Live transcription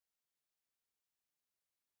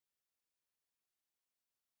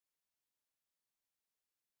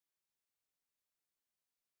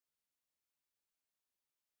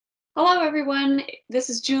Hello, everyone. This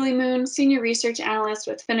is Julie Muhn, Senior Research Analyst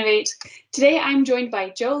with Finovate. Today, I'm joined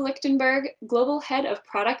by Joe Lichtenberg, Global Head of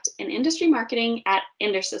Product and Industry Marketing at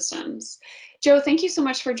InterSystems. Joe, thank you so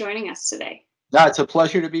much for joining us today. No, it's a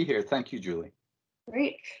pleasure to be here. Thank you, Julie.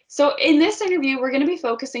 Great. So in this interview, we're going to be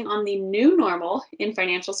focusing on the new normal in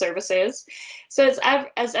financial services. So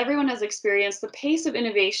as everyone has experienced, the pace of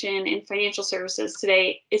innovation in financial services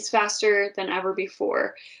today is faster than ever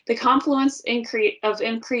before. The confluence of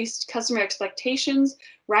increased customer expectations,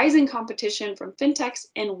 rising competition from fintechs,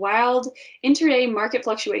 and wild intraday market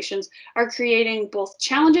fluctuations are creating both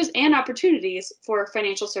challenges and opportunities for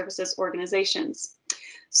financial services organizations.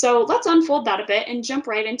 So let's unfold that a bit and jump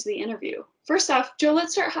right into the interview. First off, Joe,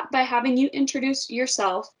 let's start by having you introduce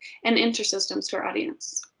yourself and InterSystems to our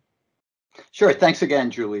audience. Sure. Thanks again,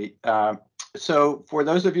 Julie. So for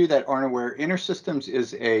those of you that aren't aware, InterSystems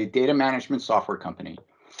is a data management software company.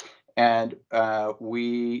 And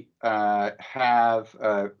we have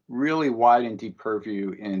a really wide and deep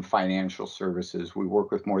purview in financial services. We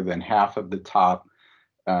work with more than half of the top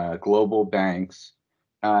global banks,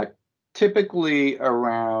 typically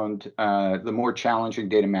around the more challenging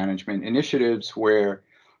data management initiatives where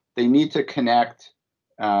they need to connect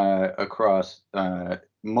across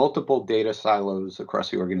multiple data silos across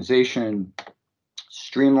the organization,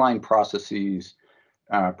 streamline processes,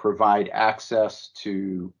 provide access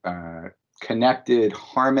to connected,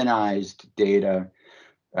 harmonized data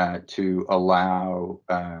to allow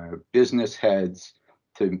business heads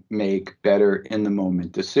to make better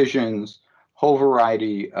in-the-moment decisions, whole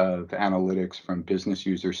variety of analytics from business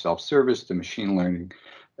user self-service to machine learning.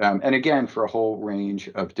 And again, for a whole range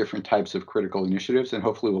of different types of critical initiatives, and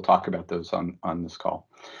hopefully we'll talk about those on this call.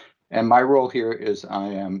 And my role here is I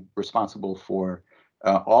am responsible for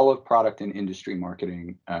all of product and industry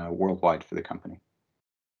marketing worldwide for the company.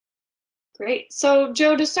 Great. So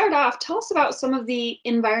Joe, to start off, tell us about some of the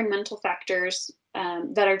environmental factors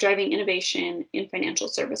that are driving innovation in financial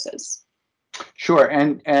services. Sure,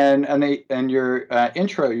 and your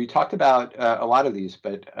intro, you talked about a lot of these,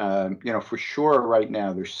 but for sure, right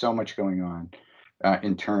now there's so much going on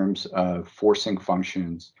in terms of forcing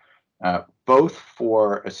functions, both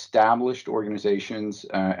for established organizations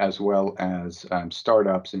as well as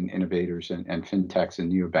startups and innovators and fintechs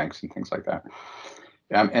and neobanks and things like that.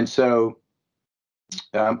 And so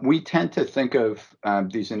we tend to think of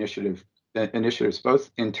these initiatives both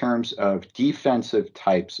in terms of defensive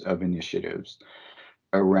types of initiatives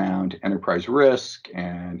around enterprise risk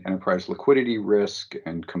and enterprise liquidity risk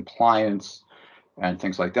and compliance and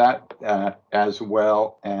things like that, as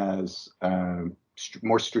well as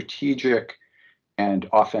more strategic and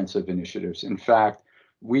offensive initiatives. In fact,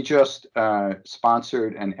 we just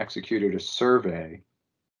sponsored and executed a survey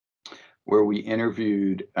where we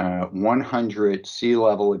interviewed 100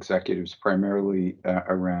 C-level executives, primarily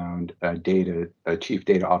around data, chief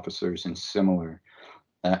data officers and similar,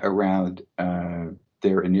 around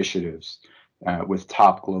their initiatives with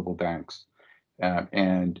top global banks.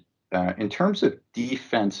 And in terms of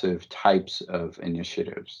defensive types of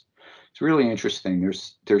initiatives, it's really interesting.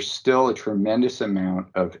 There's still a tremendous amount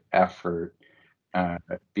of effort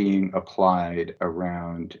being applied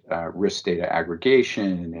around risk data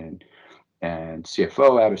aggregation and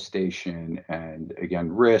CFO attestation, and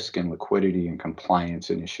again, risk and liquidity and compliance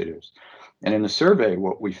initiatives. And in the survey,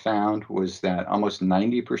 what we found was that almost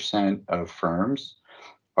 90% of firms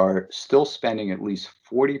are still spending at least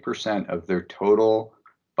 40% of their total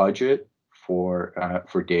budget for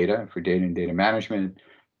data and data management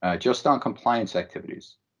just on compliance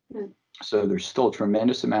activities. Mm. So there's still a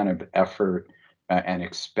tremendous amount of effort and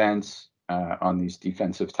expense on these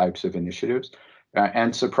defensive types of initiatives.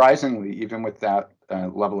 And surprisingly, even with that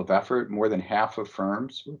level of effort, more than half of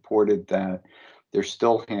firms reported that they're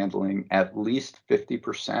still handling at least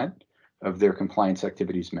 50% of their compliance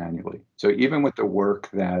activities manually. So even with the work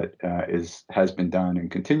that has been done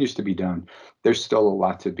and continues to be done, there's still a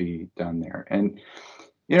lot to be done there. And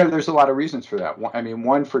there's a lot of reasons for that. I mean,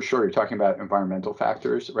 one for sure, you're talking about environmental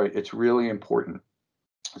factors, right? It's really important.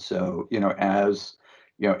 So as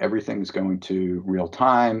everything's going to real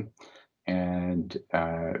time, and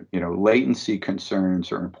latency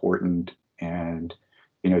concerns are important, and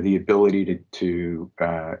the ability to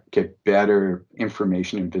get better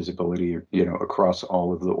information and visibility across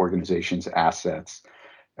all of the organization's assets,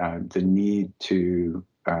 the need to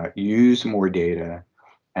use more data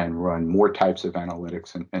and run more types of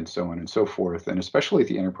analytics and so on and so forth, and especially at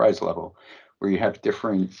the enterprise level, where you have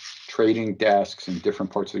different trading desks in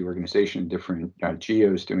different parts of the organization, different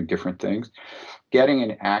geos doing different things. Getting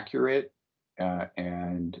an accurate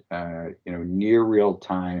and near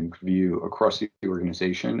real-time view across the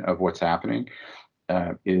organization of what's happening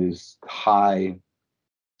is high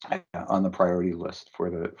on the priority list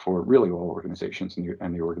for really all organizations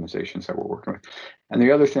and the organizations that we're working with. And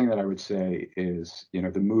the other thing that I would say is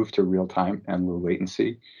the move to real time and low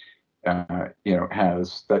latency.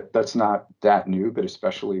 That's not that new, but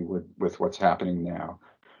especially with what's happening now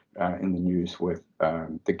in the news with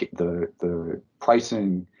the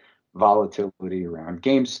pricing volatility around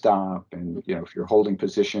GameStop, and if you're holding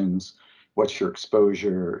positions, what's your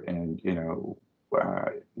exposure, and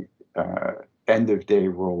end of day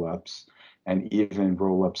roll-ups, and even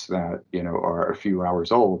roll-ups that are a few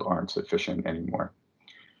hours old aren't sufficient anymore.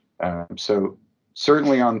 So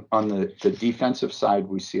certainly on the defensive side,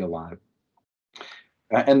 we see a lot.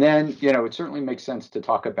 And then it certainly makes sense to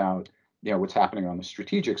talk about what's happening on the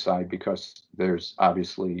strategic side, because there's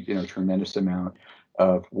obviously tremendous amount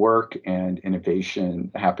of work and innovation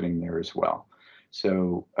happening there as well.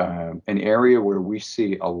 So an area where we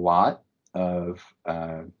see a lot of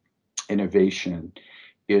innovation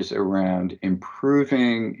is around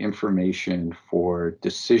improving information for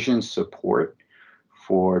decision support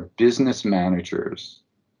for business managers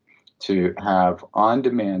to have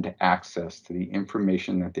on-demand access to the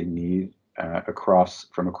information that they need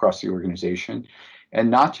from across the organization, and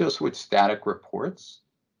not just with static reports,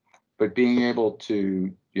 but being able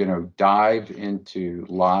to dive into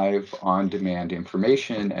live on-demand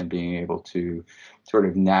information and being able to sort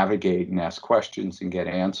of navigate and ask questions and get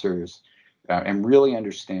answers and really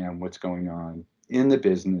understand what's going on in the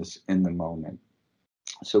business in the moment.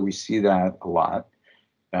 So we see that a lot.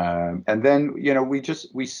 And then,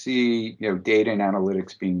 we see, data and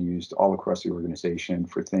analytics being used all across the organization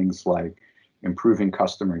for things like improving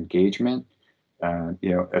customer engagement,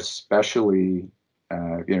 especially,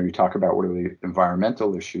 you talk about what are the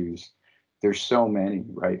environmental issues. There's so many,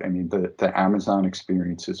 right? I mean, the Amazon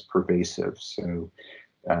experience is pervasive. So,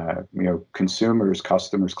 consumers,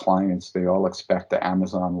 customers, clients, they all expect the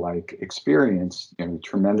Amazon-like experience,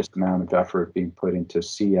 tremendous amount of effort being put into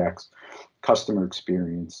CX, customer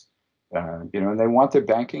experience, and they want their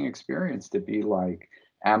banking experience to be like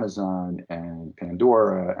Amazon and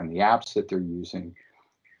Pandora and the apps that they're using.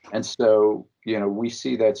 And so, we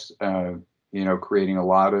see that's, creating a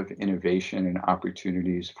lot of innovation and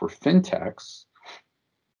opportunities for fintechs.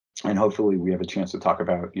 And hopefully we have a chance to talk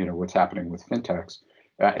about, what's happening with fintechs.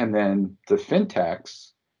 And then the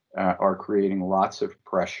fintechs are creating lots of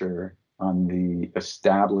pressure on the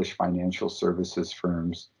established financial services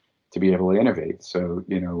firms to be able to innovate. So,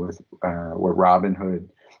 with what Robinhood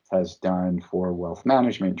has done for wealth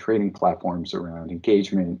management, trading platforms around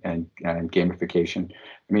engagement and gamification,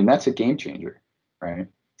 I mean, that's a game changer, right?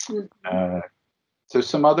 Mm-hmm. So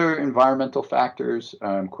some other environmental factors,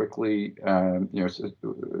 quickly, we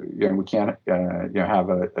can't, have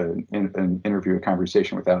an interview, a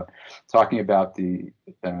conversation without talking about the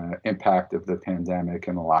impact of the pandemic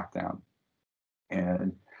and the lockdown.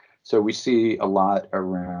 And so we see a lot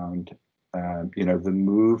around, the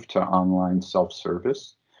move to online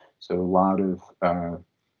self-service. So a lot of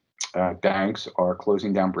banks are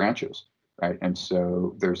closing down branches, right? And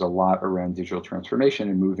so there's a lot around digital transformation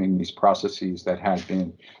and moving these processes that had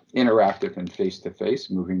been interactive and face-to-face,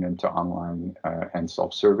 moving them to online and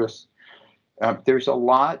self-service. There's a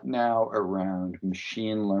lot now around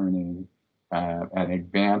machine learning and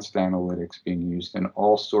advanced analytics being used in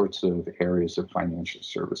all sorts of areas of financial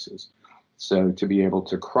services. So to be able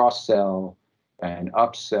to cross-sell and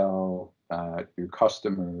upsell your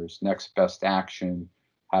customers, next best action,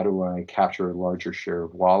 how do I capture a larger share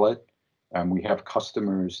of wallet? We have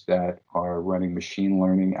customers that are running machine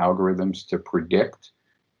learning algorithms to predict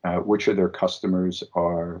which of their customers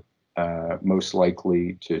are most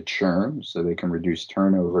likely to churn, so they can reduce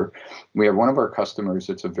turnover. We have one of our customers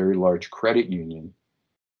that's a very large credit union,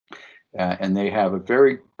 and they have a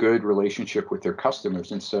very good relationship with their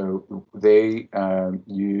customers. And so they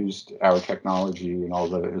used our technology and all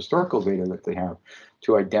the historical data that they have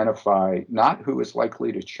to identify not who is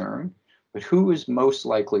likely to churn, but who is most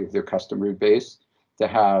likely of their customer base to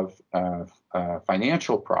have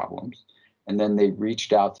financial problems. And then they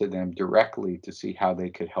reached out to them directly to see how they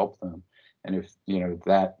could help them. And if,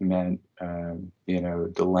 that meant,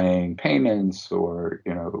 delaying payments or,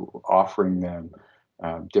 offering them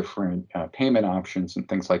different payment options and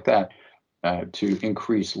things like that to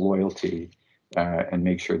increase loyalty and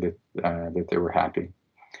make sure that they were happy.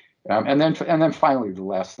 And then finally, the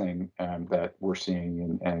last thing that we're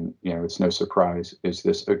seeing, and it's no surprise, is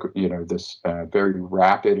this very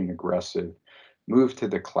rapid and aggressive move to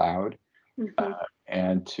the cloud,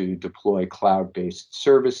 and to deploy cloud-based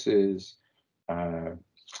services,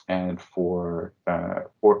 and for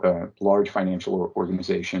large financial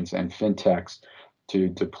organizations and fintechs to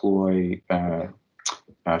deploy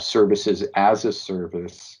services as a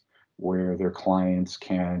service where their clients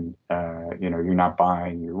can, you're not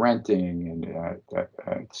buying, you're renting, and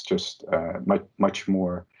it's just much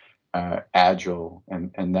more agile,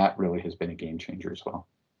 and that really has been a game changer as well.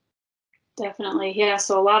 Definitely. Yeah.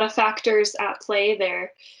 So a lot of factors at play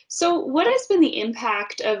there. So what has been the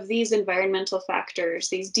impact of these environmental factors,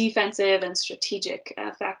 these defensive and strategic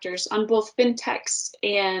factors on both fintechs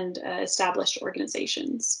and established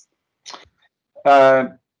organizations? Uh,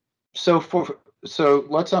 so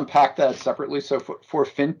let's unpack that separately. So for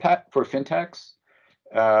fintechs,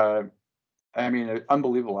 uh, I mean, an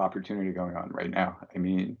unbelievable opportunity going on right now. I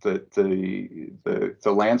mean, the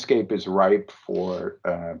landscape is ripe for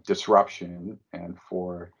disruption and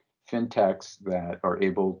for fintechs that are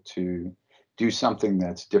able to do something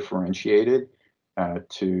that's differentiated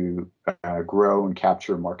to grow and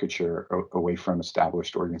capture market share away from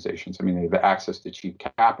established organizations. I mean, they have access to cheap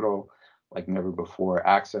capital like never before,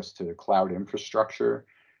 access to cloud infrastructure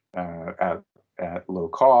at low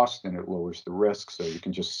cost, and it lowers the risk, so you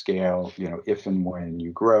can just scale, if and when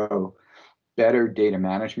you grow. Better data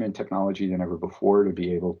management technology than ever before to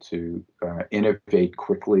be able to innovate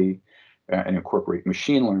quickly and incorporate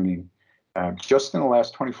machine learning. Just in the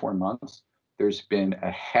last 24 months, there's been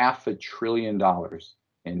 $500 billion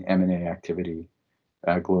in M&A activity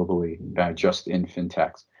globally, just in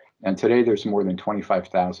fintechs. And today there's more than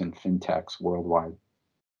 25,000 fintechs worldwide.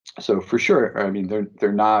 So for sure, I mean,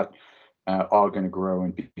 they're not all going to grow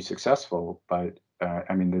and be successful, but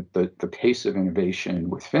I mean, the pace of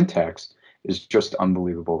innovation with fintechs is just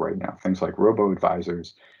unbelievable right now. Things like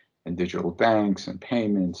robo-advisors and digital banks and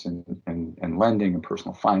payments and lending and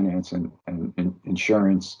personal finance and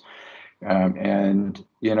insurance. And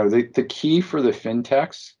the key for the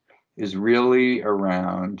fintechs is really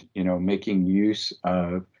around making use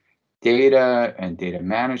of data and data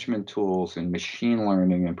management tools and machine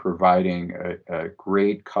learning, and providing a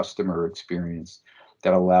great customer experience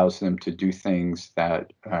that allows them to do things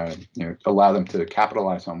that allow them to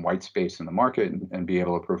capitalize on white space in the market and be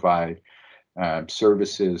able to provide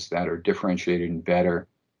services that are differentiated and better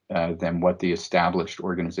than what the established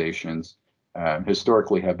organizations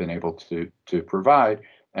historically have been able to provide,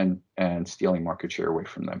 and stealing market share away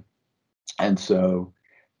from them. And so,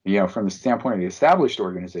 from the standpoint of the established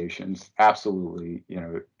organizations, absolutely,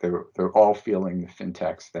 they're all feeling the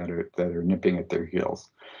fintechs that are nipping at their heels.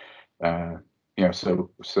 Why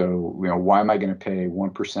am I going to pay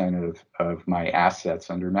 1% of my assets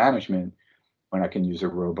under management when I can use a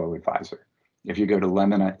robo-advisor? If you go to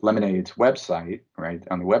Lemonade's website, right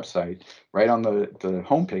on the website, right on the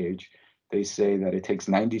homepage, they say that it takes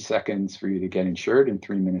 90 seconds for you to get insured and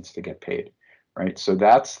 3 minutes to get paid. Right. So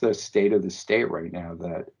that's the state of the state right now,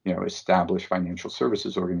 that, established financial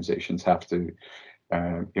services organizations have to,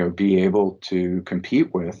 be able to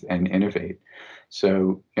compete with and innovate.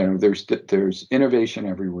 So, there's innovation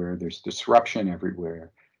everywhere. There's disruption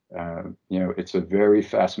everywhere. It's a very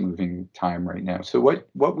fast moving time right now. So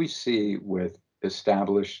what we see with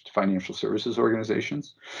established financial services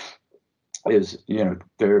organizations is,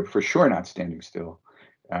 they're for sure not standing still.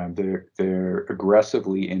 They're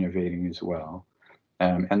aggressively innovating as well.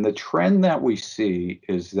 And the trend that we see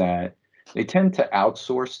is that they tend to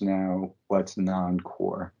outsource now what's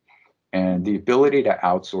non-core. And the ability to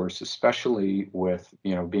outsource, especially with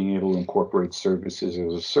being able to incorporate services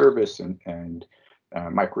as a service and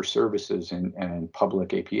microservices and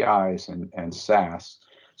public APIs and SaaS,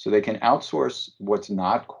 so they can outsource what's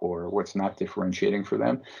not core, what's not differentiating for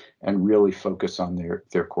them, and really focus on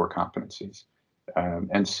their core competencies.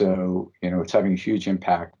 And so, it's having a huge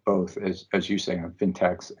impact, both as you say, on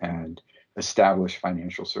fintechs and established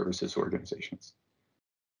financial services organizations.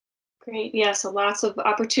 Great. Yeah. So lots of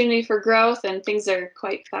opportunity for growth, and things are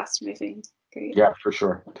quite fast moving. Great. Yeah, for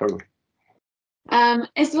sure. Totally. So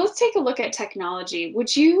let's take a look at technology.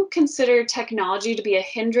 Would you consider technology to be a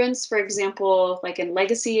hindrance, for example, like in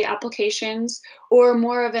legacy applications, or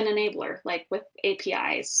more of an enabler, like with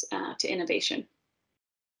APIs to innovation?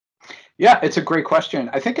 Yeah, it's a great question.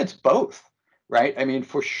 I think it's both, right? I mean,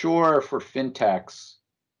 for sure, for fintechs,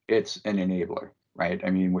 it's an enabler, right?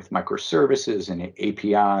 I mean, with microservices and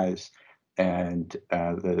APIs and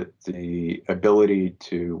the ability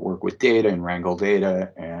to work with data and wrangle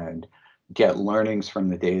data and get learnings from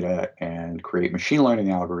the data and create machine learning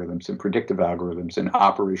algorithms and predictive algorithms and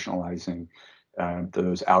operationalizing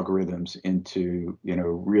those algorithms into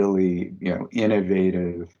really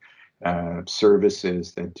innovative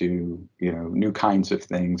services that do, new kinds of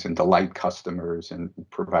things and delight customers and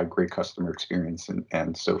provide great customer experience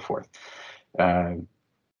and so forth. And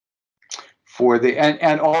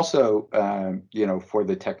also, for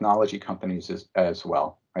the technology companies as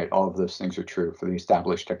well, right? All of those things are true for the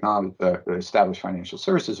established established financial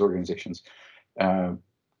services organizations. On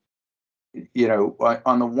the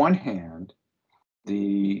one hand,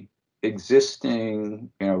 the existing,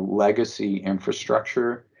 legacy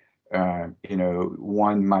infrastructure,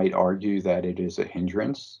 one might argue that it is a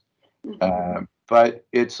hindrance, but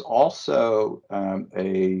it's also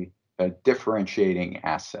a differentiating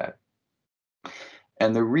asset.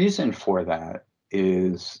 And the reason for that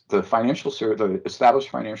is the established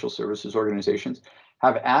financial services organizations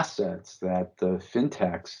have assets that the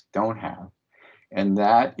fintechs don't have. And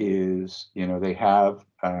that is, they have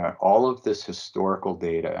all of this historical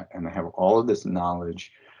data and they have all of this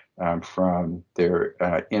knowledge from their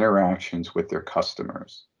interactions with their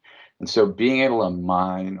customers. And so being able to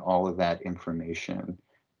mine all of that information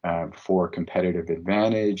for competitive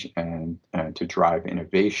advantage and to drive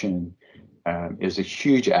innovation is a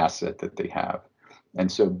huge asset that they have.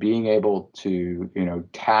 And so being able to,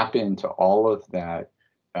 tap into all of that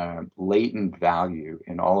latent value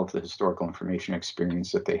in all of the historical information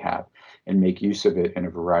experience that they have and make use of it in a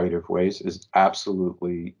variety of ways is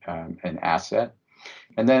absolutely an asset.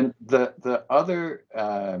 And then the other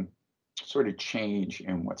sort of change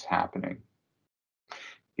in what's happening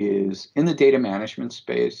is in the data management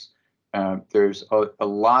space. There's a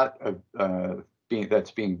lot of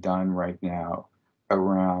that's being done right now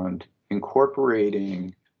around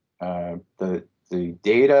incorporating the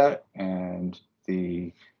data and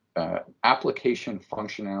the application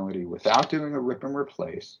functionality without doing a rip and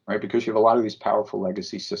replace, right? Because you have a lot of these powerful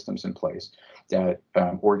legacy systems in place that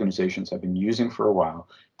organizations have been using for a while.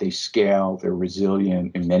 They scale, they're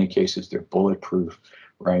resilient. In many cases, they're bulletproof,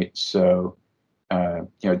 right? So,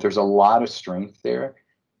 there's a lot of strength there.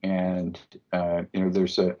 And,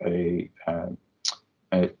 there's a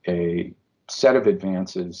set of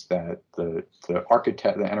advances that the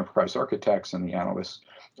enterprise architects and the analysts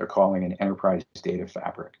are calling an enterprise data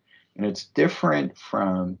fabric. And it's different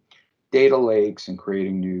from data lakes and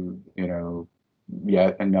creating new,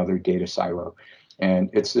 yet another data silo. And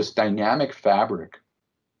it's this dynamic fabric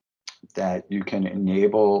that you can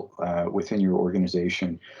enable within your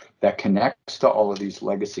organization that connects to all of these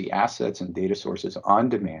legacy assets and data sources on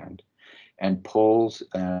demand and pulls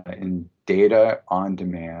in data on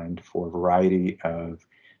demand for a variety of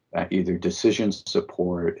either decision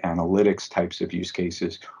support, analytics types of use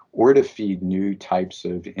cases, or to feed new types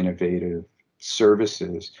of innovative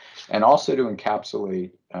services, and also to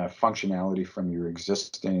encapsulate functionality from your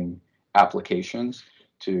existing applications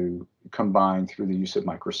to combine through the use of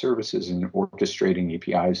microservices and orchestrating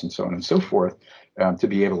APIs and so on and so forth to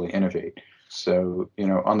be able to innovate. So,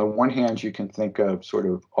 on the one hand, you can think of sort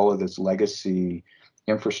of all of this legacy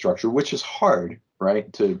infrastructure, which is hard,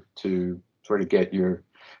 right, to sort of get your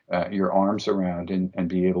arms around and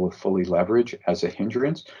be able to fully leverage as a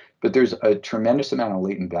hindrance. But there's a tremendous amount of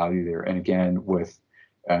latent value there. And again, with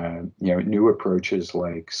new approaches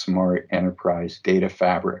like smart enterprise data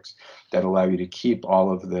fabrics that allow you to keep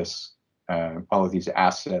all of these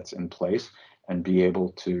assets in place and be able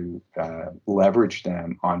to leverage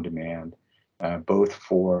them on demand, both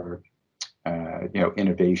for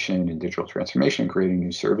innovation and digital transformation, creating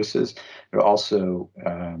new services, but also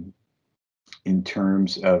in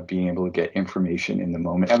terms of being able to get information in the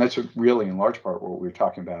moment. And that's really in large part what we were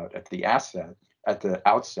talking about at the outset,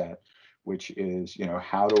 which is,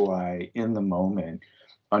 how do I, in the moment,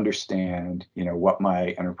 understand, what my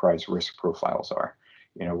enterprise risk profiles are?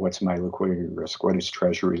 What's my liquidity risk? What does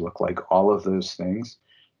treasury look like? All of those things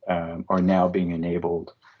are now being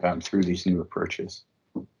enabled through these new approaches.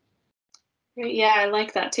 Great. Yeah, I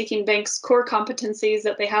like that. Taking banks' core competencies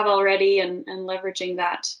that they have already and leveraging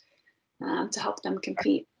that to help them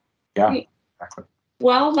compete. Yeah, Great. exactly.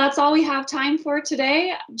 Well, that's all we have time for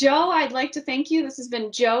today. Joe, I'd like to thank you. This has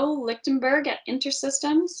been Joe Lichtenberg at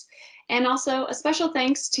InterSystems. And also a special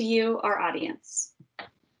thanks to you, our audience.